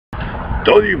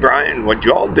Told you, Brian, what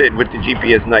y'all did with the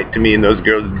GPS night to me and those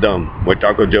girls is dumb. What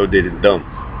Taco Joe did is dumb.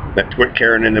 That's what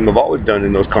Karen and them have always done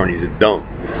in those carnies. It's dumb.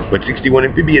 What 61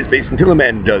 Amphibious Base in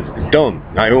Tillerman does is dumb.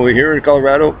 I only hear in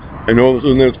Colorado and all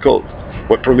in those cults.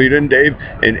 What Perlita and Dave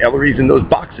and Ellery's in those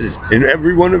boxes and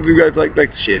every one of you guys like that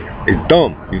shit is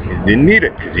dumb. He didn't need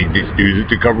it because he just used it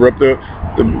to cover up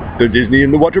the Disney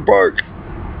and the water park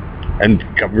and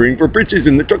covering for britches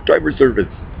in the truck driver service.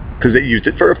 Because they used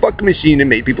it for a fuck machine and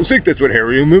made people sick. That's what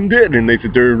Harry and them did. And they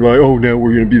sit there and like, oh, now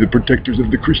we're going to be the protectors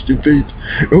of the Christian faith.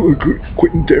 Oh,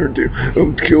 Quentin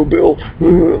Tarantino. Kill Bill.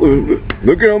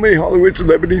 Look at how many Hollywood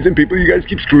celebrities and people you guys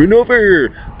keep screwing over.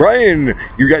 Brian,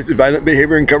 you guys did violent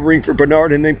behavior and covering for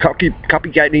Bernard and then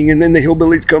copycatting. And then the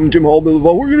hillbillies come, Jim Hall, Bill,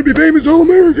 we're going to be famous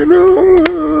all-American.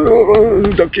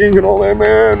 Duck King and all that,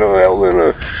 man.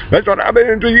 That's what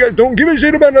happens when you guys don't give a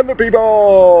shit about other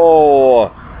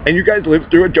people. And you guys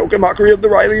lived through a joke and mockery of the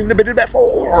Riley and the Bitted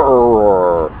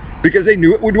before. Because they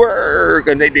knew it would work.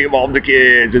 And they de-evolved the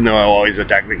kids. And they'll always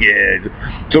attack the kids.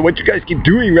 So what you guys keep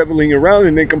doing, reveling around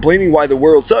and then complaining why the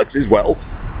world sucks is, well,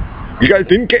 you guys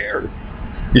didn't care.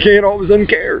 You can't all of a sudden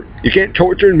care. You can't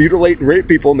torture and mutilate and rape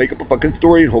people and make up a fucking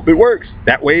story and hope it works.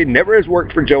 That way it never has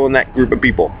worked for Joe and that group of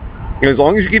people. And as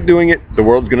long as you keep doing it, the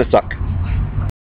world's gonna suck.